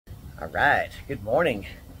All right, good morning.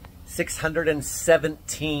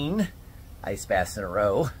 617 ice baths in a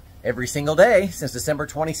row every single day since December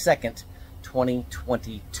 22nd,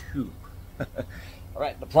 2022. All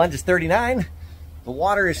right, the plunge is 39. The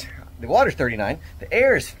water's 39. The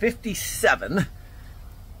air is 57.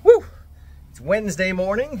 Woo! It's Wednesday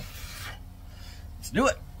morning. Let's do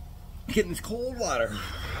it. Get in this cold water.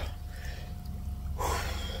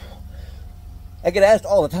 I get asked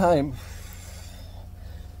all the time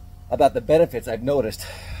about the benefits I've noticed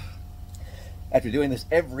after doing this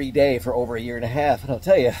every day for over a year and a half. And I'll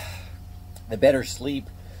tell you, the better sleep,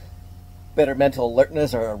 better mental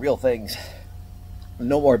alertness are real things.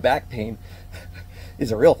 No more back pain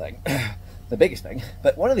is a real thing, the biggest thing.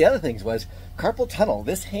 But one of the other things was carpal tunnel.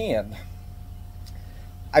 This hand,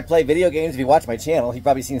 I play video games. If you watch my channel, you've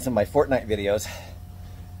probably seen some of my Fortnite videos.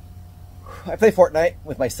 I play Fortnite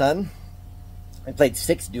with my son. I played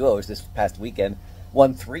 6 duos this past weekend,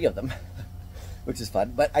 won 3 of them, which is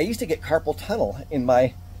fun. But I used to get carpal tunnel in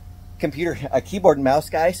my computer, a keyboard and mouse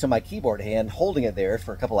guy, so my keyboard hand, holding it there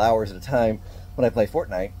for a couple hours at a time when I play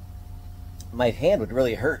Fortnite, my hand would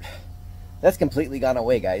really hurt. That's completely gone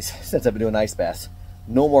away, guys, since I've been doing ice baths.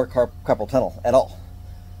 No more carpal tunnel at all.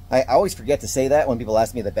 I always forget to say that when people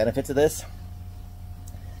ask me the benefits of this,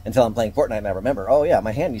 until I'm playing Fortnite and I remember, oh yeah,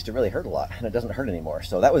 my hand used to really hurt a lot, and it doesn't hurt anymore.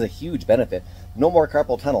 So that was a huge benefit. No more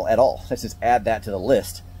carpal tunnel at all. Let's just add that to the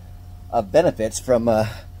list of benefits from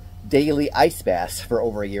daily ice baths for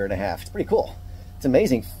over a year and a half. It's pretty cool. It's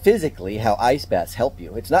amazing physically how ice baths help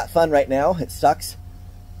you. It's not fun right now. It sucks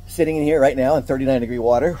sitting in here right now in 39-degree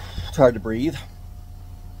water. It's hard to breathe.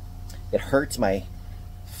 It hurts. My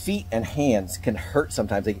feet and hands can hurt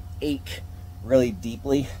sometimes. They ache really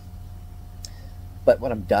deeply. But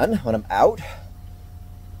when I'm done, when I'm out,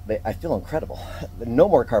 I feel incredible. No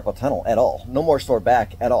more carpal tunnel at all. No more sore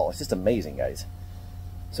back at all. It's just amazing, guys.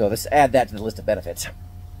 So let's add that to the list of benefits.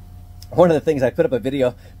 One of the things, I put up a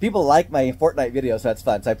video. People like my Fortnite videos, so that's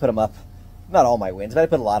fun. So I put them up. Not all my wins, but I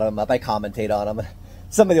put a lot of them up. I commentate on them.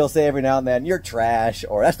 Somebody will say every now and then, "You're trash,"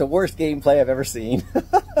 or "That's the worst gameplay I've ever seen."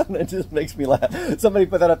 And it just makes me laugh. Somebody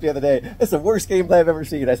put that up the other day. "It's the worst gameplay I've ever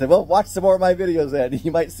seen." I said, well, watch some more of my videos then.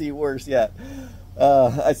 You might see worse yet.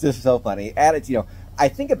 It's just so funny. I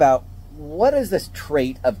think about, what is this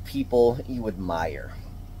trait of people you admire?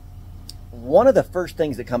 One of the first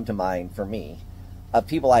things that come to mind for me of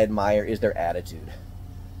people I admire is their attitude.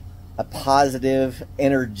 A positive,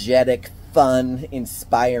 energetic, fun,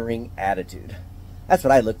 inspiring attitude. That's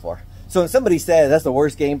what I look for. So when somebody says that's the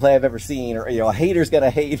worst gameplay I've ever seen, or a hater's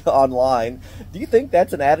gonna hate online, do you think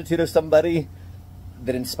that's an attitude of somebody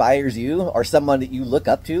that inspires you, or someone that you look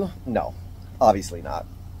up to? No. Obviously not.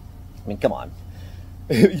 I mean, come on.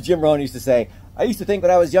 Jim Rohn used to say, "I used to think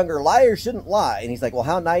when I was younger, liars shouldn't lie." And he's like, well,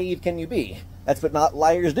 how naive can you be? That's what not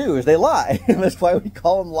liars do, is they lie. That's why we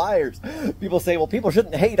call them liars. People say, well, people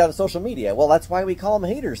shouldn't hate on social media. Well, that's why we call them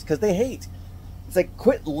haters, because they hate. It's like,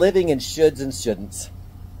 quit living in shoulds and shouldn'ts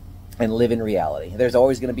and live in reality. There's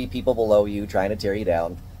always going to be people below you trying to tear you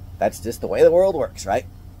down. That's just the way the world works, right?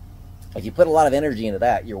 If you put a lot of energy into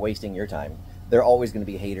that, you're wasting your time. There are always going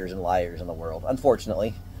to be haters and liars in the world,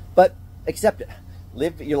 unfortunately. But accept it.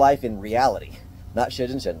 Live your life in reality, not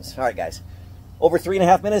shoulds and shouldn'ts. All right, guys. Over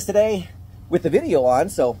 3.5 minutes today with the video on,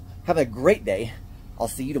 so have a great day. I'll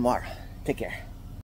see you tomorrow. Take care.